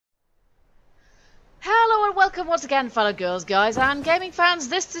welcome once again, fellow girls, guys, and gaming fans.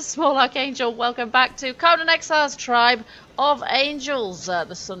 This is Small Archangel. Welcome back to Conan Exiles Tribe of Angels.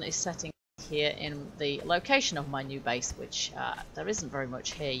 The sun is setting here in the location of my new base, which there isn't very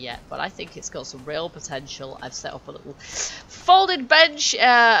much here yet, but I think it's got some real potential. I've set up a little folded bench,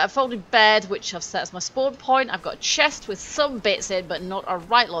 a folded bed, which I've set as my spawn point. I've got a chest with some bits in, but not a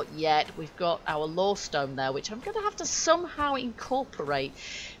right lot yet. We've got our lore stone there, which I'm going to have to somehow incorporate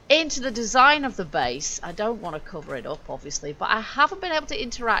into the design of the base. I don't want to cover it up, obviously, but I haven't been able to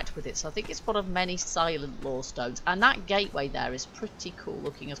interact with it, so I think it's one of many silent lore stones. And that gateway there is pretty cool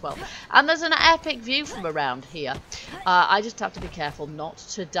looking as well. And there's an epic view from around here. I just have to be careful not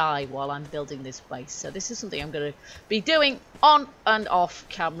to die while I'm building this base. So this is something I'm going to be doing on and off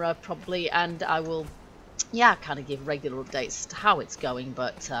camera probably, and I will, yeah, kind of give regular updates as to how it's going,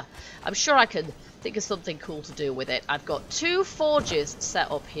 but I'm sure I could think of something cool to do with it. I've got 2 forges set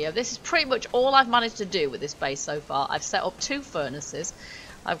up here. This is pretty much all I've managed to do with this base so far. I've set up 2 furnaces.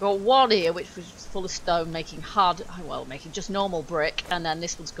 I've got one here which was full of stone, making making just normal brick, and then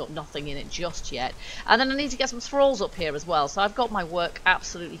this one's got nothing in it just yet. And then I need to get some thralls up here as well, so I've got my work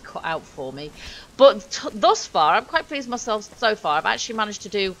absolutely cut out for me. But thus far, I'm quite pleased with myself so far. I've actually managed to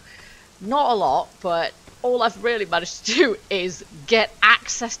do not a lot, but all I've really managed to do is get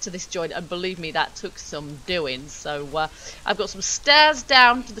access to this joint, and believe me, that took some doing. So I've got some stairs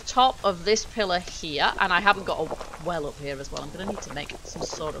down to the top of this pillar here, and I haven't got a well up here as well. I'm going to need to make some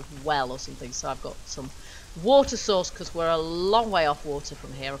sort of well or something, so I've got some water source, because we're a long way off water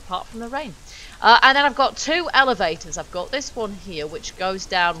from here, apart from the rain. And then I've got 2 elevators. I've got this one here, which goes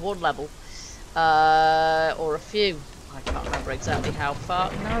down 1 level, or a few. I can't remember exactly how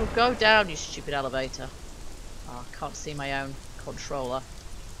far. No, go down, you stupid elevator. Oh, I can't see my own controller.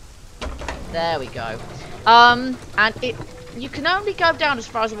 There we go. And you can only go down, as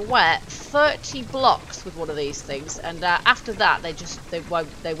far as I'm aware, 30 blocks with one of these things, and after that they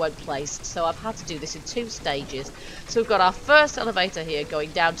won't place. So I've had to do this in 2 stages. So we've got our first elevator here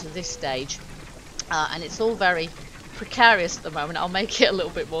going down to this stage, and it's all very precarious at the moment. I'll make it a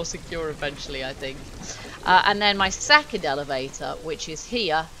little bit more secure eventually, I think. And then my second elevator, which is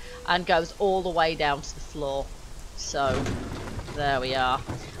here, and goes all the way down to the floor. So there we are.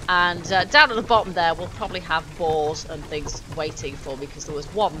 And down at the bottom there we'll probably have boars and things waiting for me, because there was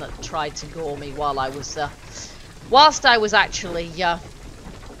one that tried to gore me while I was whilst I was actually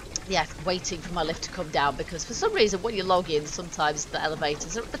waiting for my lift to come down, because for some reason when you log in, sometimes the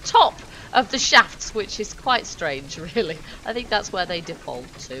elevators are at the top of the shafts, which is quite strange, really. I think that's where they default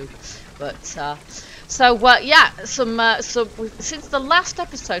to. But yeah, since the last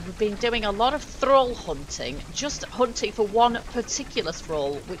episode we've been doing a lot of thrall hunting, just hunting for one particular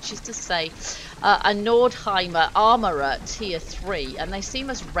thrall, which is to say a Nordheimer Armourer tier 3, and they seem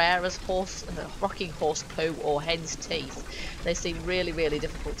as rare as rocking horse poo or hen's teeth. They seem really, really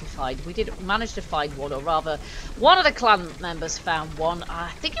difficult to find. We did manage to find one, or rather, one of the clan members found one. I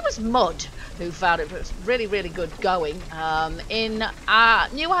think it was Mud who found it, but it was really, really good going. In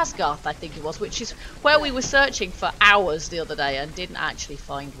New Asgarth, I think it was, which is where we were searching for hours the other day and didn't actually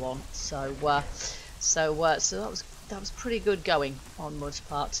find one. So that was pretty good going on Mud's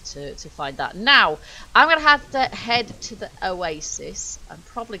part to find that. Now, I'm going to have to head to the Oasis. I'm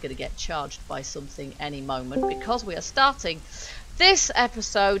probably going to get charged by something any moment, because we are starting this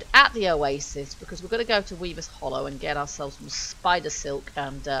episode at the Oasis, because we're going to go to Weaver's Hollow and get ourselves some spider silk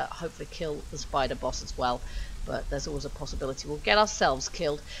and hopefully kill the spider boss as well. But there's always a possibility we'll get ourselves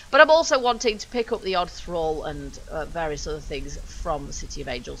killed. But I'm also wanting to pick up the odd thrall and various other things from the City of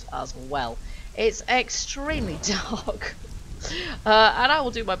Angels as well. It's extremely dark, and I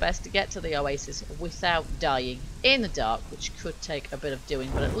will do my best to get to the Oasis without dying in the dark, which could take a bit of doing,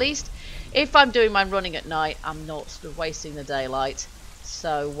 but at least if I'm doing my running at night, I'm not sort of wasting the daylight.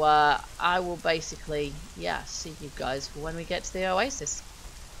 So I will basically, yeah, see you guys when we get to the Oasis.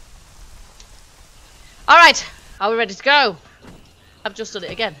 Alright, are we ready to go? I've just done it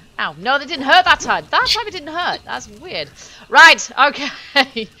again. Ow. No, they didn't hurt that time. That time it didn't hurt. That's weird. Right,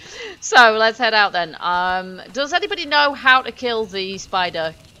 okay. So, let's head out then. Does anybody know how to kill the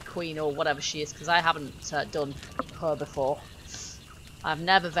spider queen or whatever she is? Because I haven't done her before. I've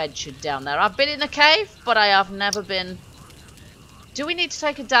never ventured down there. I've been in the cave, but I have never been... Do we need to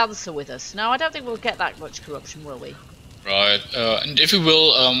take a dancer with us? No, I don't think we'll get that much corruption, will we? Right, and if we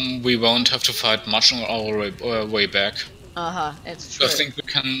will, we won't have to fight much on our way back. It's true. I think we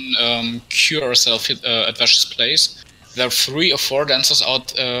can cure ourselves at Vash's place. There are 3 or 4 dancers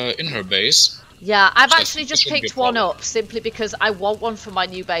out in her base. Yeah, I've actually just picked one up, simply because I want one for my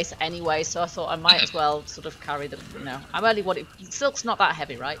new base anyway, so I thought I might as well sort of carry them, you know. I'm only wanting... Silk's not that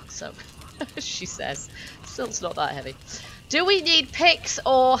heavy, right? So... She says. Silk's not that heavy. Do we need picks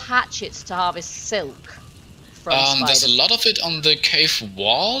or hatchets to harvest silk from spiders? There's a lot of it on the cave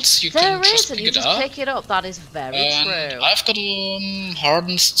walls. You can just pick it up. Pick it up. That is very true. I've got a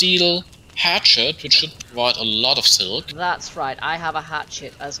hardened steel hatchet, which should provide a lot of silk. That's right. I have a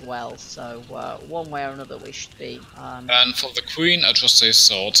hatchet as well, so one way or another we should be. And for the queen, I just say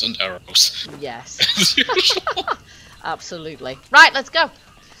swords and arrows. Yes. As usual. Absolutely. Right, let's go.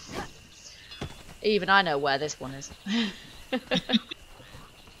 Even I know where this one is.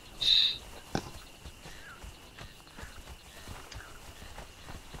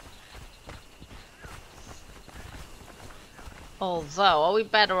 Although, are we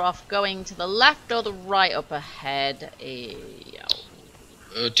better off going to the left or the right up ahead?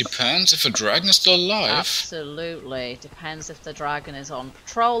 Depends if a dragon is still alive. Absolutely. Depends if the dragon is on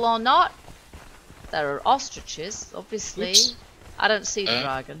patrol or not. There are ostriches, obviously. Oops. I don't see the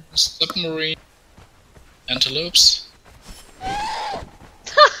dragon. Submarine antelopes.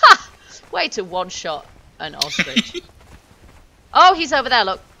 Way to one-shot an ostrich. Oh, he's over there,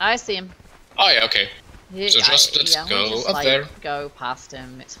 look. I see him. Oh, yeah, okay. So let's go up there. Go past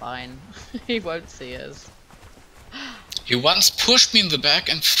him, it's fine. He won't see us. He once pushed me in the back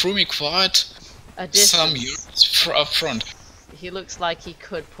and threw me quite some yards up front. He looks like he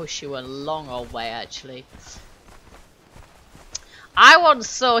could push you a long old way, actually. I once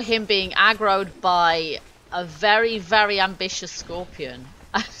saw him being aggroed by a very, very ambitious scorpion.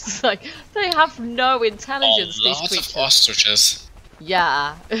 I was like, they have no intelligence, these creatures. Lots of ostriches.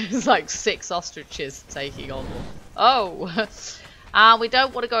 Yeah, it's like 6 ostriches taking on. Oh, we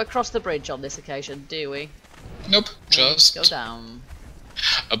don't want to go across the bridge on this occasion, do we? Nope, just go down.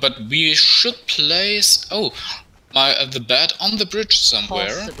 But we should place the bed on the bridge somewhere.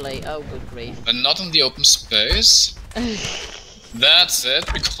 Possibly. Oh, good grief! And not in the open space. That's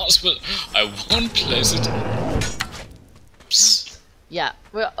it, because I won't place it. Oops. Yeah,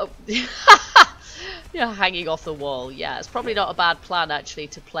 well. You're hanging off the wall. Yeah, it's probably not a bad plan actually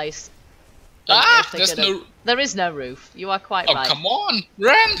to place. There is no roof. You are quite right. Oh come on,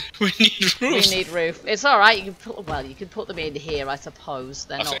 Ren! We need roof. We need roof. It's all right. You can put them in here, I suppose.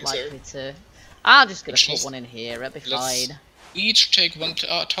 They're not likely to. I'm just gonna put one in here. It'll be fine. Each take one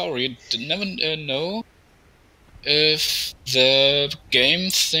tower. You never know if the game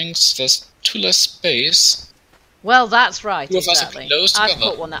thinks there's too less space. Well, that's right, exactly. I've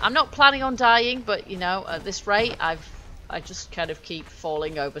put one there. I'm not planning on dying, but you know, at this rate, I just kind of keep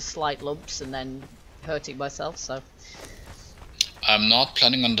falling over slight lumps and then hurting myself. So I'm not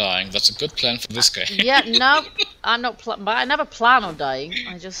planning on dying. That's a good plan for this game. Yeah, no, I'm not. But I never plan on dying.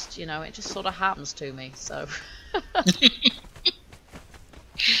 I just, you know, it just sort of happens to me. So.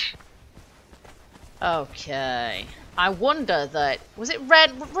 Okay. I wonder that was it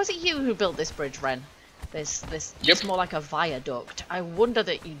Ren? Was it you who built this bridge, Ren? This it's more like a viaduct. I wonder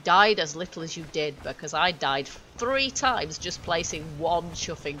that you died as little as you did, because I died 3 times just placing one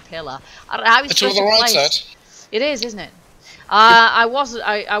chuffing pillar. I don't know how it's supposed to place. It is, isn't it? I wasn't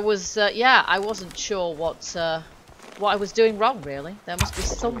sure what I was doing wrong, really. There must be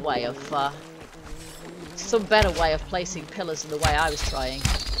some way of some better way of placing pillars than the way I was trying.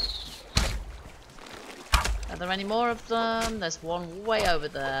 Are there any more of them? There's one way over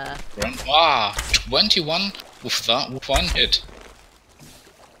there. 21 with that one hit.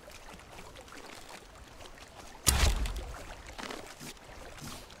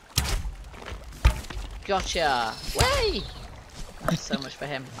 Gotcha! Way! That's so much for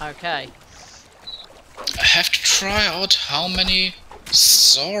him. Okay. I have to try out how many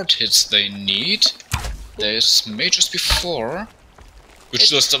sword hits they need. This may just be 4, which is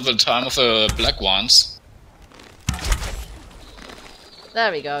just the time of the black ones.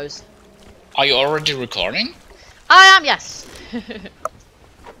 There he goes. Are you already recording? I am, yes.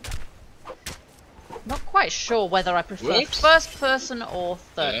 Not quite sure whether I prefer first person or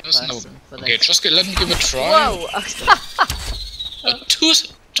third person for this. Okay, just let me give it a try. Whoa!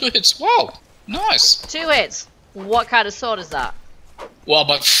 2 hits. Wow, nice. 2 hits. What kind of sword is that? Well,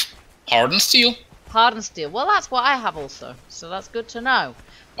 but hardened steel. Hardened steel. Well, that's what I have also, so that's good to know.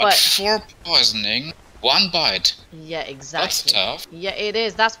 But 4 poisoning, 1 bite. Yeah, exactly. That's tough. Yeah, it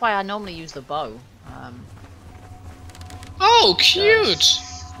is. That's why I normally use the bow. Oh, cute!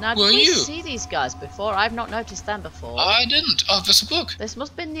 Now, did we see these guys before? I've not noticed them before. I didn't. Oh, there's a book. This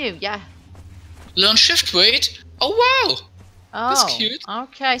must be new, yeah. Learn shift weight. Oh, wow! Oh, that's cute.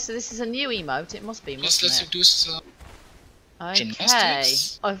 Okay, so this is a new emote. It must be, mustn't Let's do some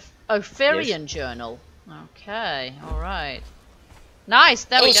gymnastics. Ophirian journal. Okay, alright. Nice,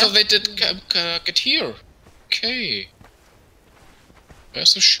 there we go. Oh, so they did get here. Okay.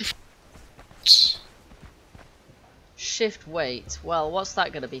 Where's the shift? Shift wait. Well, what's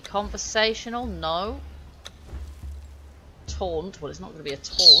that going to be? Conversational? No. Taunt? Well, it's not going to be a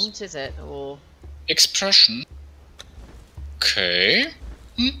taunt, is it? Or expression. Okay.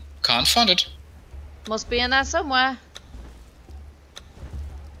 Can't find it. must be in there somewhere.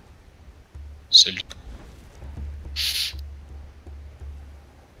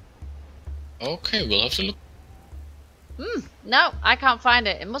 Okay, we'll have to look. No, I can't find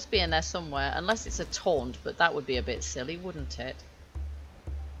it. It must be in there somewhere, unless it's a taunt, but that would be a bit silly, wouldn't it?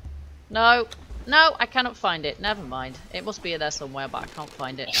 No, I cannot find it. Never mind. It must be in there somewhere, but I can't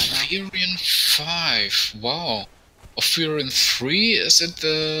find it right now. Ophirian 5. Wow. Ophirian 3, is it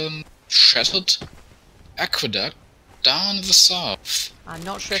the Shattered Aqueduct down in the south? I'm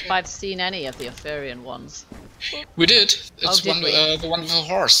not sure if I've seen any of the Ophirian ones. We did. It's did we? The one with the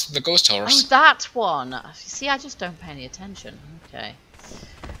horse, the ghost horse. Oh, that one. See, I just don't pay any attention. Okay.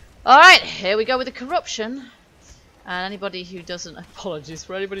 Alright, here we go with the corruption. And anybody who doesn't... Apologies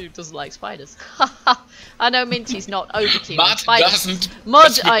for anybody who doesn't like spiders. I know Minty's not over keen on spiders.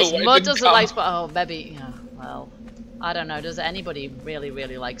 Mud doesn't like spiders. Oh, maybe... Yeah, well... I don't know, does anybody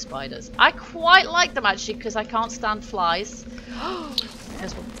really like spiders? I quite like them actually, because I can't stand flies.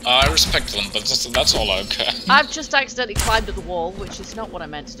 I respect them, but that's all okay. I've just accidentally climbed up the wall, which is not what I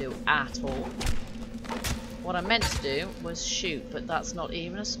meant to do at all. What I meant to do was shoot, but that's not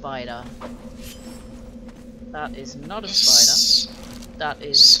even a spider. That is not a spider. That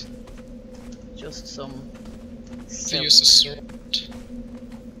is just some... Use a sword.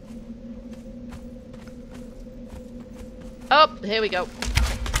 Oh, here we go.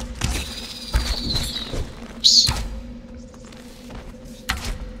 Oops.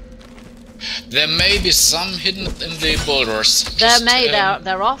 There may be some hidden in the boulders.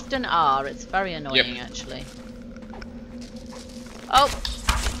 There often are. It's very annoying, actually. Oh.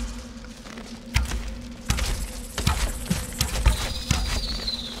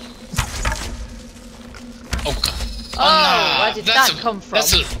 Oh, God. Oh, where did that come from?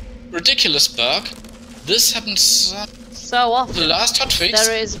 That's a ridiculous bug. This happens so often. The last hotfix.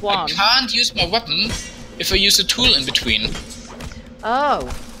 There is one. I can't use my weapon if I use a tool in between. Oh,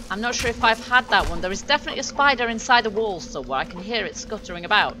 I'm not sure if I've had that one. There is definitely a spider inside the wall somewhere. I can hear it scuttering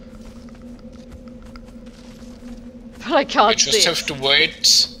about. But I can't see it. You just have to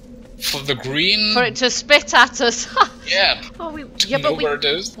wait for the green... For it to spit at us. Yeah. Oh, where it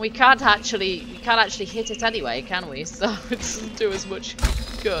is. We can't actually hit it anyway, can we? So it doesn't do as much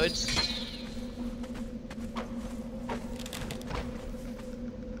good.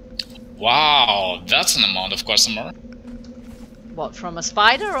 Wow, that's an amount of gossamer. What, from a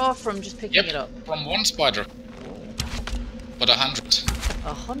spider or from just picking it up? From one spider. But 100.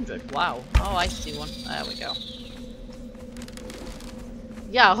 100? Wow. Oh, I see one. There we go.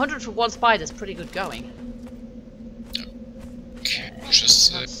 Yeah, 100 for one spider is pretty good going. Okay, just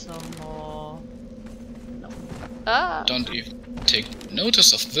some more. No. Ah. Don't even take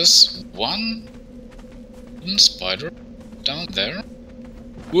notice of this one spider down there.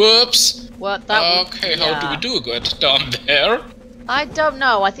 Whoops! What that? Okay, how do we do it down there? I don't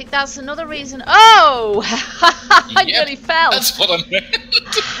know. I think that's another reason. Oh! I nearly fell. That's what I meant.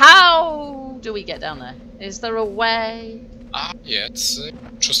 How do we get down there? Is there a way? Yeah, it's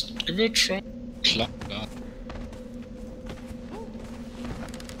just give it a try. Climb down.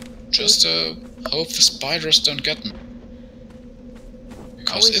 Just hope the spiders don't get me.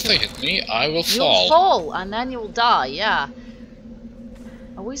 Because if they hit me, I will fall. You'll fall, and then you'll die, yeah.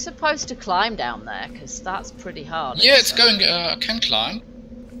 Are we supposed to climb down there? Because that's pretty hard. Yeah, it's going, I can climb.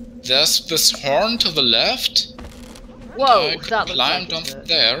 There's this horn to the left. Whoa, I could climb down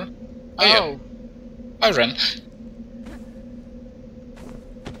there. Oh, yeah. I ran.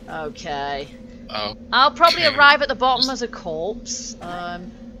 Okay. Oh. I'll probably arrive at the bottom as a corpse.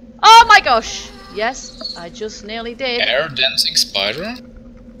 Oh my gosh! Yes, I just nearly did. Air dancing spider.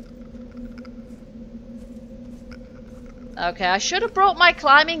 Okay, I should have brought my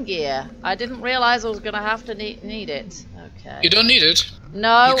climbing gear. I didn't realize I was gonna have to need it. Okay. You don't need it.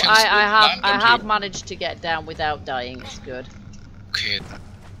 No, I have managed to get down without dying. It's good. Okay.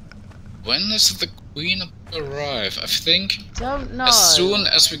 When is the queen arrive? I think. Don't know. As soon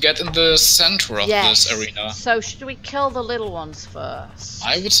as we get in the center of this arena. So should we kill the little ones first?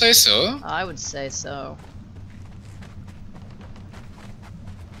 I would say so. I would say so.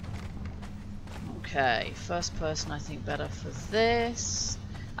 Okay, first person I think better for this.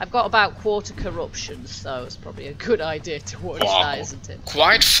 I've got about quarter corruption, so it's probably a good idea to watch that, isn't it?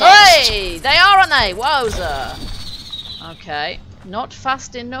 Quite fast. Hey! They are, aren't they? Wowza! Okay. Not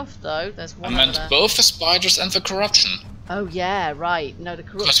fast enough though. There's one. I meant both the spiders and the corruption. Oh yeah, right. No, the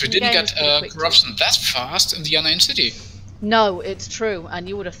corruption. Because we didn't get corruption that fast in the unnamed city. No, it's true, and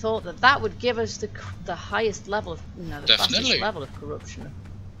you would have thought that that would give us the highest level of, you know, the fastest level of corruption.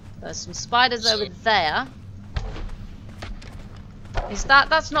 There's some spiders over there. Is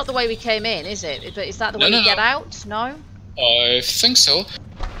that's not the way we came in, is it? But is that the way we get out? No? I think so.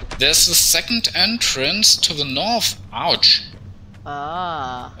 There's the second entrance to the north. Ouch.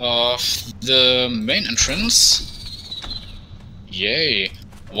 Ah. Of the main entrance. Yay.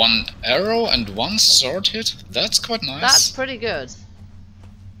 1 arrow and 1 sword hit. That's quite nice. That's pretty good.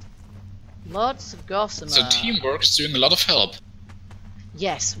 Lots of gossamer. So teamwork is doing a lot of help.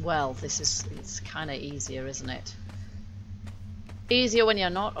 Yes, well, it's kind of easier, isn't it? Easier when you're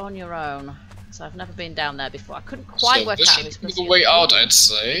not on your own. So I've never been down there before. I couldn't quite work out. This should be the way out, I'd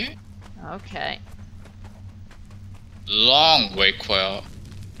say. Okay. Long way quite.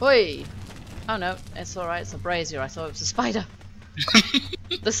 Oi! Oh no, it's alright, it's a brazier. I thought it was a spider.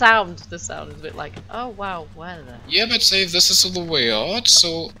 The sound is a bit like, oh wow, where the... Yeah, but say this is the way out,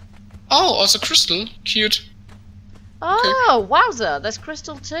 so... Oh, also crystal. Cute. Oh, okay. Wowza, there's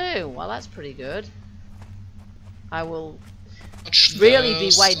crystal too. Well, that's pretty good. I will really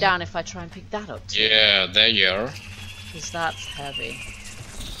be weighed down if I try and pick that up too. Yeah, there you are. Because that's heavy.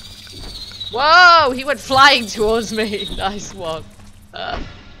 Whoa, he went flying towards me. Nice one.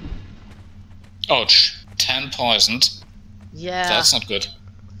 Ouch. 10 poisoned. Yeah. That's not good.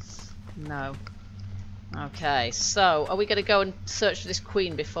 No. Okay, so are we going to go and search for this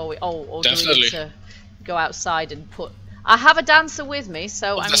queen before we... Oh, or do we need to go outside and put... I have a dancer with me,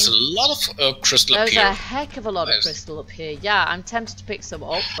 so I mean... There's a lot of crystal up here. There's a heck of a lot of crystal up here. Yeah, I'm tempted to pick some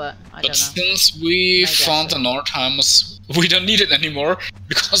up, but I don't know. But since we found the Nordheimers, we don't need it anymore,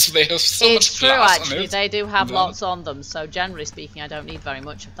 because they have so much glass on it. It's true, actually. They do have lots on them, so generally speaking, I don't need very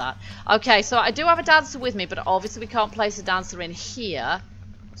much of that. Okay, so I do have a dancer with me, but obviously we can't place a dancer in here.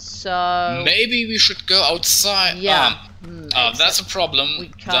 So... Maybe we should go outside. Yeah. That's a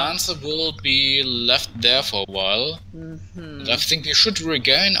problem. Dancer will be left there for a while. And I think we should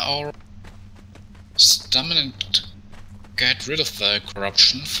regain our stamina and get rid of the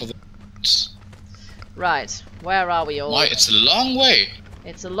corruption for the... Right, where are we all? Why, it's a long way.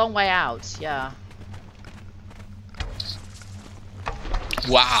 It's a long way out, yeah.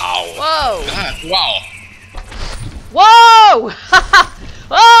 Wow. Whoa. Wow. Whoa!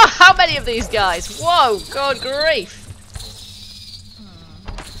 Oh, how many of these guys? Whoa, God grief.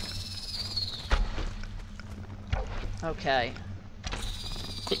 Okay.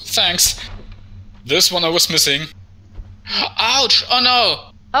 Good, thanks. This one I was missing. Ouch! Oh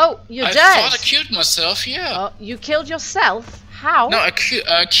no! Oh, you're dead! I thought I killed myself, yeah. Oh, you killed yourself? How? No, I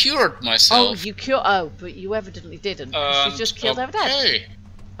cured myself. Oh, you cured... Oh, but you evidently didn't. You just killed over dead.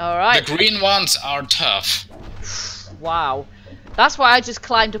 Alright. The green ones are tough. Wow. That's why I just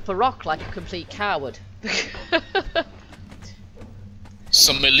climbed up a rock like a complete coward.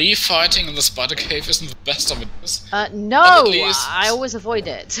 So melee fighting in the spider cave isn't the best of it is? No, I always avoid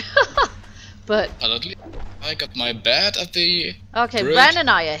it. But at least I got my bed at the... Okay, bridge. Ren and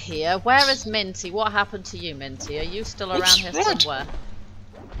I are here. Where is Minty? What happened to you, Minty? Are you still around here somewhere?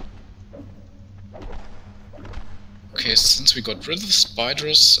 Okay, since we got rid of the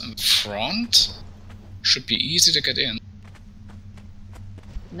spiders in front, should be easy to get in.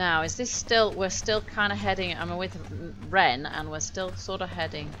 Now, is this still... We're still kind of heading... I'm with Ren, and we're still sort of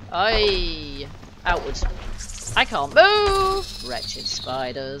heading... Oi! Outwards. I can't move! Wretched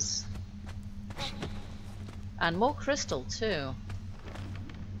spiders. And more crystal, too.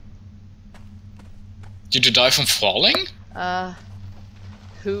 Did you die from falling?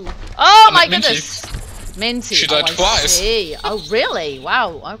 Who? Oh my goodness! Minty. She died twice. See. Oh, really?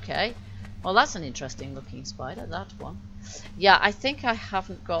 Wow, okay. Well, that's an interesting looking spider, that one. Yeah, I think I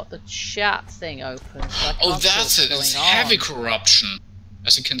haven't got the chat thing open. So oh, that's it. It's heavy corruption,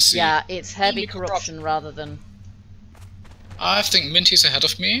 as you can see. Yeah, it's heavy corruption rather than... I think Minty's ahead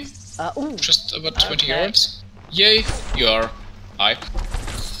of me. Ooh. Just about 20 yards. Yay, you are. Hi.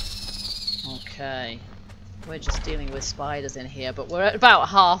 Okay. We're just dealing with spiders in here, but we're at about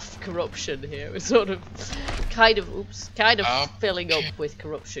half corruption here. We're sort of kind of filling up with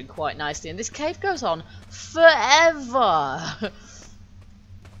corruption quite nicely. And this cave goes on forever.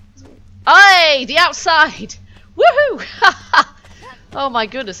 Hey, the outside! Woohoo! Oh my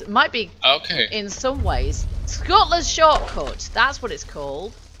goodness, it might be in some ways. Scutler's Shortcut, that's what it's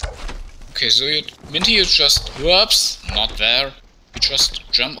called. Okay, so Minty, you just, whoops, not there. You just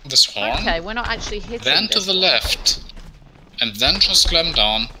jump on this horn. Okay, we're not actually hitting then to the left. And then just climb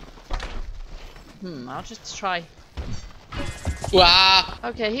down. I'll just try. Wow.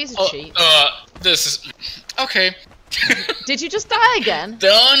 Okay, he's a cheat. This is... Okay. Did you just die again?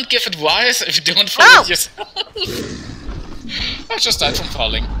 Don't give advice if you don't follow it yourself. I just died from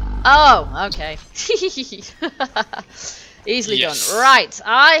falling. Oh, okay. Easily done. Right,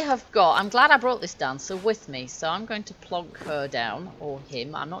 I'm glad I brought this dancer with me, so I'm going to plonk her down, or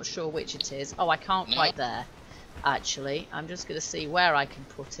him, I'm not sure which it is. Oh, I can't quite there, actually. I'm just going to see where I can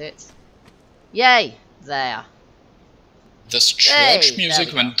put it. Yay! There. This church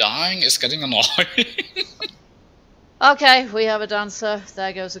music when dying is getting annoying. Okay, we have a dancer.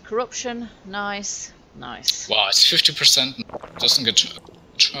 There goes the corruption. Nice. Nice. Wow, it's 50%. Doesn't get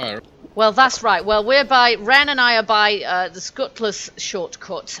higher. Well, that's right. Well, Ren and I are by the Scuttless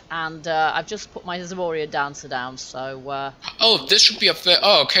shortcut, and I've just put my Zamoria dancer down, so... Oh, this should be up there.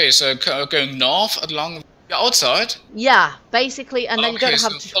 Oh, okay, so going north along the outside? Yeah, basically, and then you don't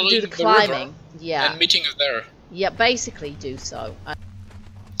have to do the climbing. Yeah. And meeting you there. Yeah, basically do so.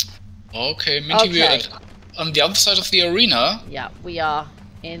 Okay, meeting you on the other side of the arena. Yeah, we are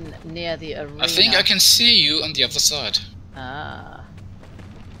near the arena. I think I can see you on the other side. Ah.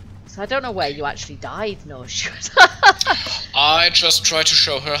 So I don't know where you actually died, Nush. I just tried to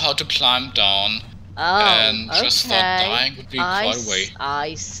show her how to climb down. Oh, and just thought dying would be quite a way.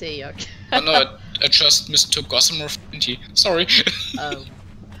 I see, okay. Oh no, I just mistook gossamer for Minty. Sorry. Oh.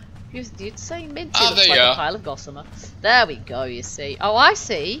 You'd say Minty there looks like you a are. pile of gossamer. There we go, you see. Oh, I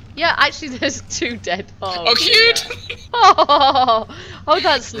see. Yeah, actually there's 2 dead. Oh, cute! Oh,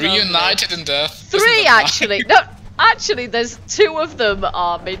 that's lovely. Reunited in death. 3 actually. No, actually there's 2 of them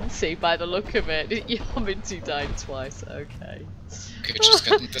are Minty by the look of it. Your Minty died twice, okay. Okay, just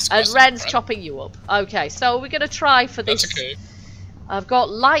getting this. And Ren's chopping you up. Okay, so we're going to try for this. That's okay. I've got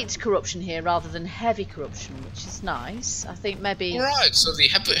light corruption here rather than heavy corruption, which is nice. I think maybe... Alright, so the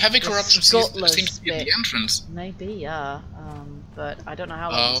heavy corruption seems to be at the entrance. Maybe, yeah. But I don't know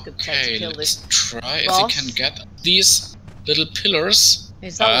how long it's going to take to kill this let's try boss. if we can get these little pillars.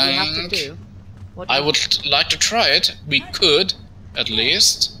 Is that what we have to do? I would like to try it. We could, at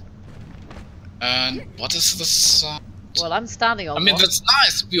least. And what is the sound? Well, I'm standing on I mean, one. that's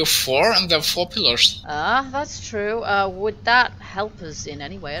nice. We are 4 and there are 4 pillars. Ah, that's true. Would that help us in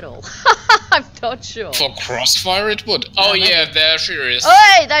any way at all? I'm not sure. For crossfire it would. Oh yeah, there she is.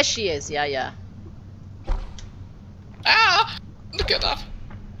 Oh, hey, there she is. Yeah, yeah. Ah! Look at that.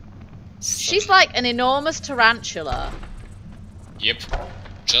 She's like an enormous tarantula. Yep.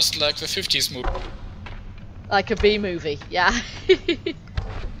 Just like the 50s movie. Like a B movie, yeah.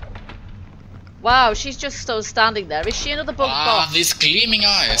 Wow, she's just still standing there. Is she another bug boss? Ah, these gleaming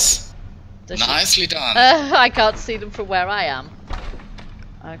eyes. Nicely done. I can't see them from where I am.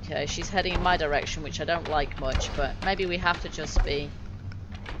 Okay, she's heading in my direction, which I don't like much, but maybe we have to just be...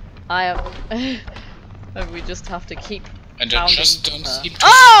 Maybe we just have to keep And I just don't see...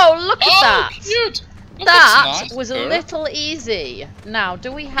 Oh, look at that! Cute! Look, that nice. was a little easy. Now,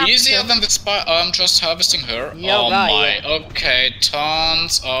 do we have Easier than the spy... I'm just harvesting her. You're oh right, my, okay,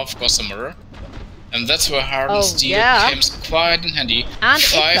 tons of gossamer. And that's where hardened steel comes quite in handy. And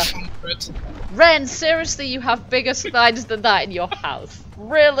 500. Ren, seriously, you have bigger spiders than that in your house.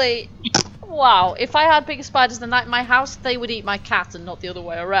 Really? Wow, if I had bigger spiders than that in my house, they would eat my cat and not the other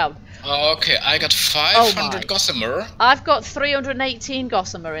way around. Okay, I got 500 gossamer. I've got 318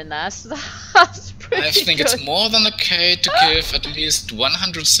 gossamer in there, so that's pretty I think good. it's more than okay to give at least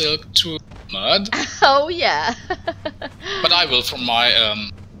 100 silk to mud. Oh, yeah. But I will from my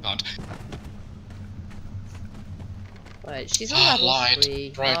account. Wait, she's on level light,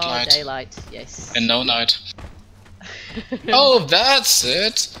 3. bright light. Daylight, yes. And no night. Oh, that's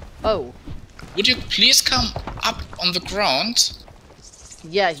it. Oh. Would you please come up on the ground?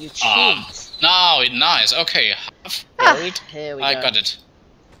 Yeah, you cheat. Now, nice. Okay, half buried. Here we I go. got it.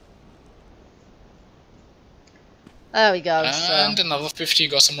 There we go. And another 50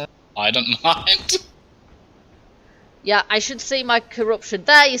 gossamer. I don't mind. Yeah, I should see my corruption.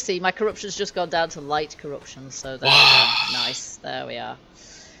 There you see, my corruption's just gone down to light corruption, so there we go. Nice, there we are.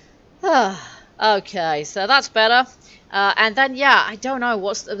 Okay, so that's better. And then, yeah, I don't know,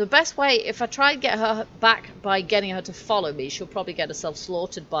 what's the best way, if I try and get her back by getting her to follow me, she'll probably get herself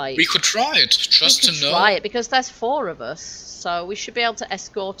slaughtered by... We could try it, just to know. Try it, because there's 4 of us, so we should be able to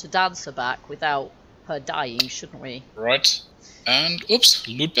escort a dancer back without her dying, shouldn't we? Right. And, oops,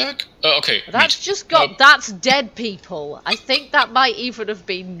 loot bag? Okay, that's meat. just got, that's dead people. I think that might even have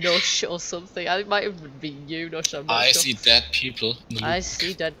been Nush or something. I think it might have been you, Nush, I'm not sure. I see dead people. I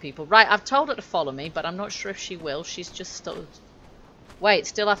see dead people. Right, I've told her to follow me, but I'm not sure if she will. She's just still... Wait,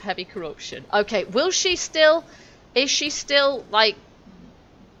 still have heavy corruption. Okay, will she still... Is she still, like,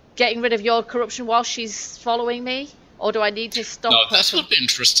 getting rid of your corruption while she's following me? Or do I need to stop No, her that from... would be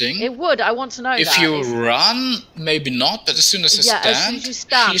interesting. It would. I want to know if that. you run, maybe not, but as soon as you Yeah, stand, as soon as you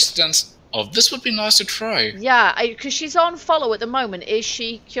stand. she stands... Oh, this would be nice to try. Yeah, because she's on follow at the moment. Is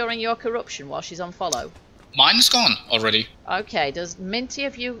she curing your corruption while she's on follow? Mine is gone already. Okay, does Minty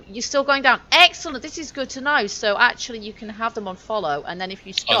have you... You're still going down. Excellent, this is good to know. So actually you can have them on follow, and then if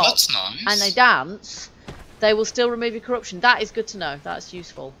you stop that's nice. and they dance, they will still remove your corruption. That is good to know. That's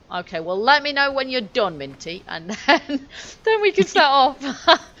useful. Okay, well let me know when you're done, Minty, and then we can set off.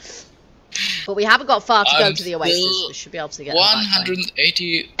 But we haven't got far to go to the Oasis. We should be able to get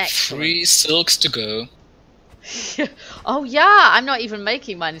 183 silks to go. Oh yeah, I'm not even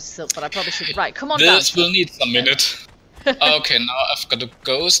making mine into silk, but I probably should. Right, come on down. This will need some minute. Okay, now I've got a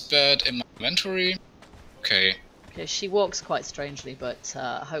ghost bed in my inventory. Okay. Okay, she walks quite strangely, but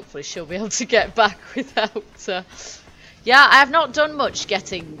hopefully she'll be able to get back without... Yeah, I have not done much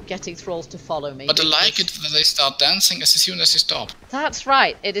getting thralls to follow me. But I like it when they start dancing as soon as you stop. That's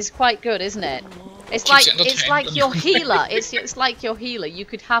right. It is quite good, isn't it? It's like your healer. It's like your healer. You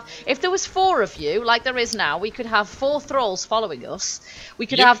could have, if there was 4 of you, like there is now, we could have 4 thralls following us. We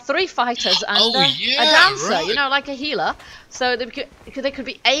could have 3 fighters and a dancer. Right. You know, like a healer. So there could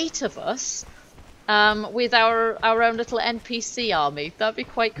be 8 of us. With our own little NPC army. That'd be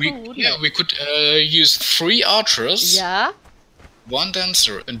quite cool, wouldn't it? We could use 3 archers. Yeah. 1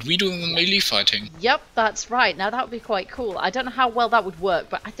 dancer, and we do the melee fighting. Yep, that's right. Now that would be quite cool. I don't know how well that would work,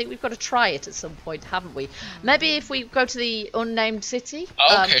 but I think we've got to try it at some point, haven't we? Maybe if we go to the unnamed city.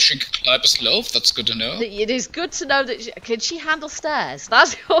 Oh, okay, she can climb a slope. That's good to know. It is good to know that can she handle stairs?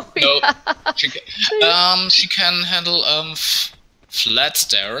 That's what we. No, she can handle flat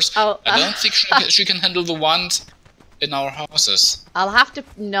stairs. Oh, I don't think she can handle the ones in our houses. I'll have to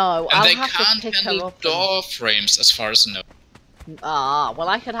I'll have to pick her handle up. Door frames, as far as I know. Ah, well,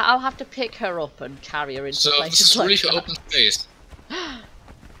 I'll have to pick her up and carry her into places like that. So this is really open space.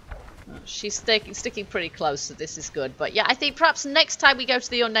 She's sticking pretty close, so this is good. But yeah, I think perhaps next time we go to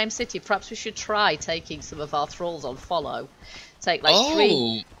the unnamed city, perhaps we should try taking some of our thralls on follow. Take like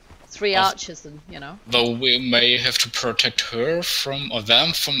 3 archers, and you know. Though we may have to protect her from all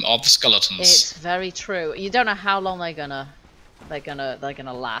the skeletons. It's very true. You don't know how long they're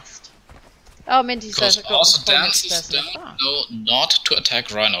gonna last. Oh, Minty says I've got also dances don't know not to attack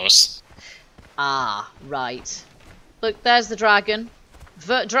rhinos. Ah, right. Look, there's the dragon.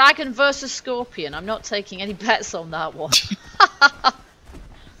 Dragon versus scorpion. I'm not taking any bets on that one.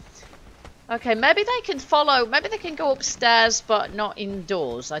 Okay, maybe they can follow. Maybe they can go upstairs, but not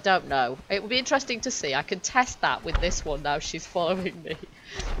indoors. I don't know. It would be interesting to see. I can test that with this one now. She's following me.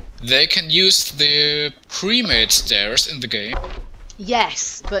 They can use the pre-made stairs in the game.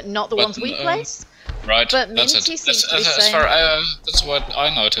 Yes, but not the ones we place. Right, but that's Minty it. Seems to be saying... that's what I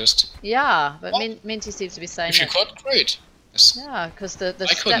noticed. Yeah, but Minty seems to be saying. If you could, great. Yes. Yeah, because the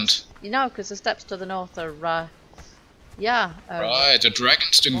steps. Couldn't. You know, because the steps to the north are. Yeah. Right, the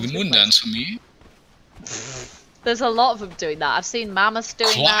dragon's doing the moon dance for me. There's a lot of them doing that. I've seen mammoths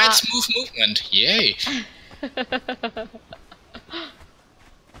doing that. Quite smooth movement, yay!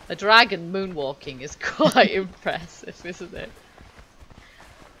 A dragon moonwalking is quite impressive, isn't it?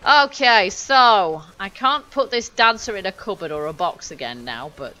 Okay, so I can't put this dancer in a cupboard or a box again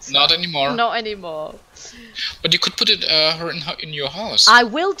now, but not anymore. Not anymore. But you could put her in your house. I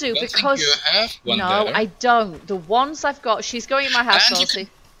will do because think you have one no, there. I don't. The ones I've got, she's going in my house. And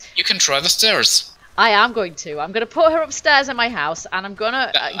you can try the stairs. I am going to. I'm going to put her upstairs in my house, and I'm going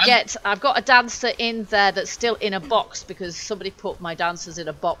to I've got a dancer in there that's still in a box because somebody put my dancers in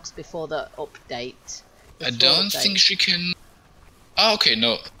a box before the update. I don't think she can. Oh, okay,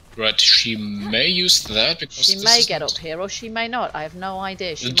 no. Right, she may use that because she may get up here, or she may not. I have no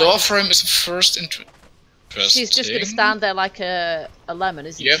idea. The door frame is first interesting. She's just going to stand there like a lemon,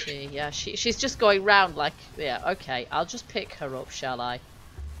 isn't she? Yeah, she's just going round like... Yeah, okay. I'll just pick her up, shall I?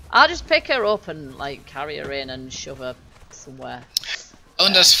 I'll just pick her up and like carry her in and shove her somewhere. Oh,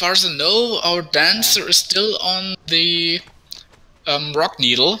 and as far as I know, our dancer is still on the rock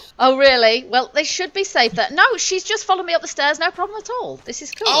needle. Oh, really? Well, they should be safe there. No, she's just followed me up the stairs, no problem at all. This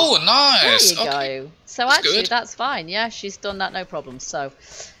is cool. Oh, nice. There you go. So that's actually, that's fine. Yeah, she's done that, no problem. So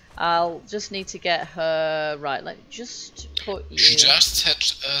I'll just need to get her... Right, let me just put you... She just had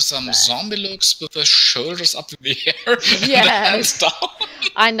some zombie looks with the shoulders up in the air. Yes.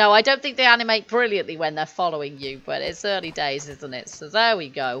 I know, I don't think they animate brilliantly when they're following you, but it's early days, isn't it? So there we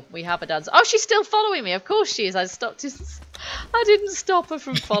go. We have a dancer. Oh, she's still following me. Of course she is. I didn't stop her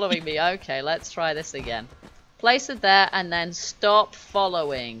from following me. Okay, let's try this again. Place her there and then stop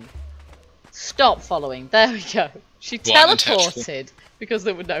following. Stop following. There we go. She One attached. teleported because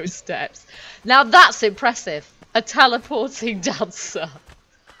there were no steps. Now that's impressive. A teleporting dancer.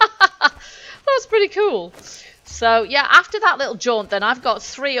 That's pretty cool. So yeah, after that little jaunt then I've got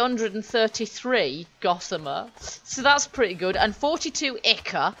 333 gossamer. So that's pretty good. And 42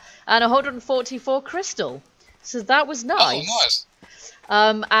 ichor and 144 crystal. So that was nice.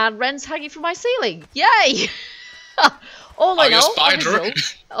 Oh, nice. And Ren's hanging from my ceiling. Yay! All in all, a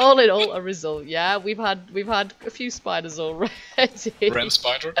result. All in all, a result. Yeah, we've had a few spiders already. Ren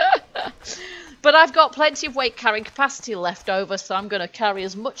spider. But I've got plenty of weight carrying capacity left over, so I'm going to carry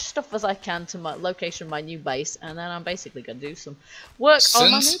as much stuff as I can to my location of my new base, and then I'm basically going to do some work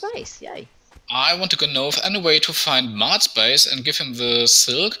on my new base. Yay! I want to know of any way to find Mart's base and give him the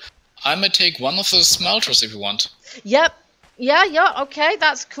silk. I may take one of the smelters if you want. Yep. Yeah, okay,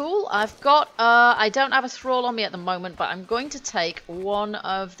 that's cool. I've got, I don't have a thrall on me at the moment, but I'm going to take one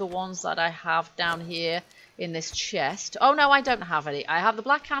of the ones that I have down here in this chest. Oh, no, I don't have any. I have the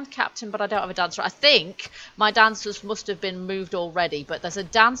Black Hand Captain, but I don't have a dancer. I think my dancers must have been moved already, but there's a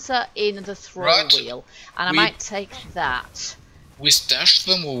dancer in the thrall wheel, and I might take that. We stashed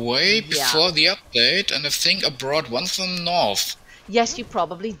them away before the update, and I think I brought one of them north. Yes, you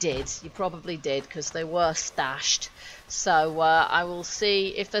probably did. You probably did, because they were stashed. So I will see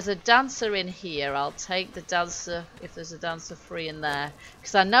if there's a dancer in here. I'll take the dancer if there's a dancer free in there,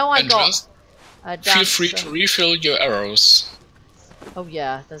 because I know I got a dancer. Feel free to refill your arrows. Oh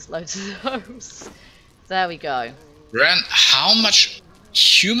yeah, there's loads of those. There we go. Ren, how much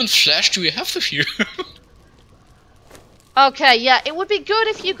human flesh do we have with you? Okay, yeah, it would be good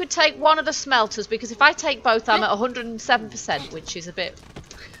if you could take one of the smelters, because if I take both, I'm at 107%, which is a bit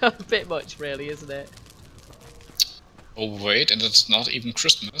much, really, isn't it? Oh wait, and it's not even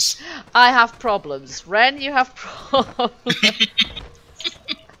Christmas. I have problems. Ren, you have problems.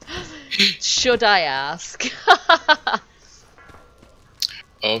 Should I ask?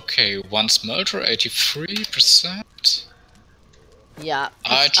 Okay, one smelter, 83%. Yeah,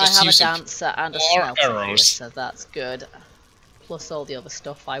 I have a dancer and a smelter here, so that's good. Plus all the other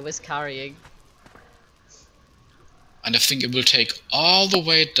stuff I was carrying. And I think it will take all the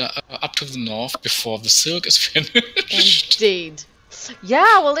way up to the north before the silk is finished. Indeed.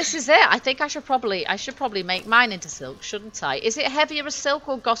 Yeah, well this is it. I think I should probably make mine into silk, shouldn't I? Is it heavier as silk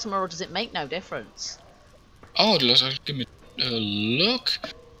or gossamer, or does it make no difference? Oh, give me a look.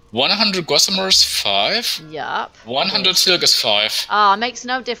 100 gossamer is 5. Yep. 100 silk is 5. Ah, makes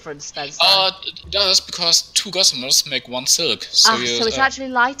no difference then. It does, because 2 gossamers make 1 silk. So, so it's actually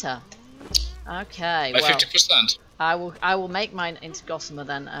lighter. Okay, by well, 50%. I will make mine into gossamer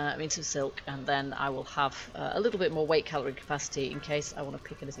then, into silk, and then I will have a little bit more weight calorie capacity in case I want to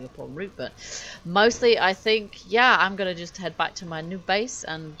pick anything up en route. But mostly, I think, yeah, I'm gonna just head back to my new base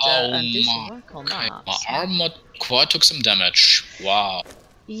and do some work on that. My armor quite took some damage. Wow.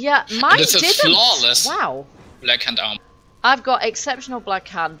 Yeah, mine didn't. It's a flawless wow. Black Hand armor. I've got exceptional Black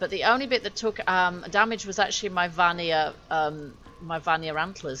Hand, but the only bit that took damage was actually my Vanir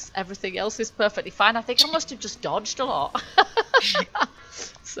antlers. Everything else is perfectly fine. I think I must have just dodged a lot.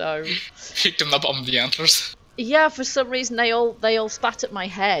 So picked them up on the antlers. Yeah, for some reason they all spat at my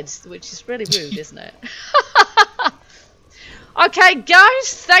head, which is really rude, isn't it? Okay,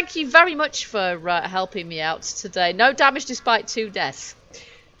 guys, thank you very much for helping me out today. No damage despite 2 deaths.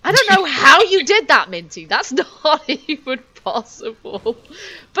 I don't know how you did that, Minty. That's not even possible.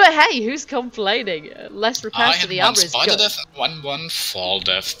 But hey, who's complaining? Less repairs to the armor is good. I had 1 spider death and 1 fall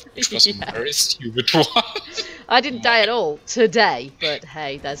death, which was a very stupid one. I didn't die at all today, but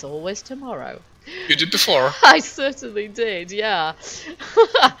hey, there's always tomorrow. You did before. I certainly did, yeah.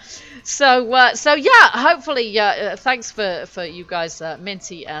 So yeah, hopefully, thanks for you guys,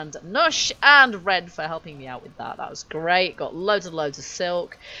 Minty and Nush and Red, for helping me out with that. That was great. Got loads and loads of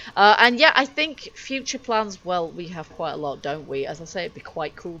silk. And yeah, I think future plans, well, we have quite a lot, don't we? As I say, it'd be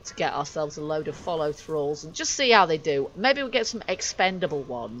quite cool to get ourselves a load of follow thralls and just see how they do. Maybe we'll get some expendable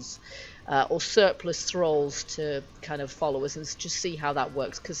ones. Or surplus thralls to kind of follow us and just see how that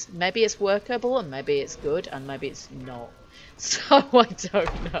works, because maybe it's workable and maybe it's good and maybe it's not. So I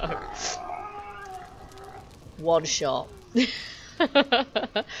don't know. One shot.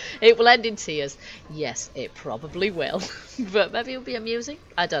 It will end in tears. Yes, it probably will. But maybe it'll be amusing.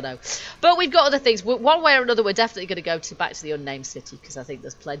 I don't know. But we've got other things. One way or another, we're definitely going to go back to the Unnamed City, because I think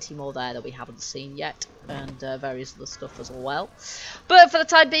there's plenty more there that we haven't seen yet, and various other stuff as well. But for the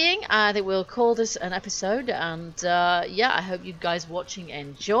time being, I think we'll call this an episode. And yeah, I hope you guys watching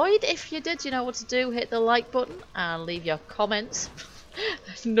enjoyed. If you did, you know what to do. Hit the like button and leave your comments.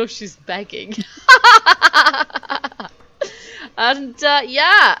 Nush is begging. And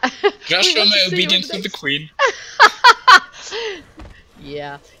yeah. Just show my obedience to the queen.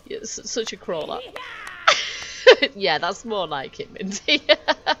 Yeah, such a crawler. Yeah, that's more like it, Minty.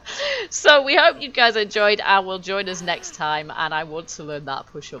 So we hope you guys enjoyed and will join us next time. And I want to learn that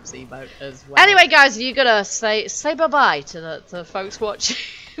push-ups emote as well. Anyway, guys, you gotta say bye-bye to the folks watching.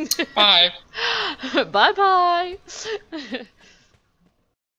 Bye. Bye-bye.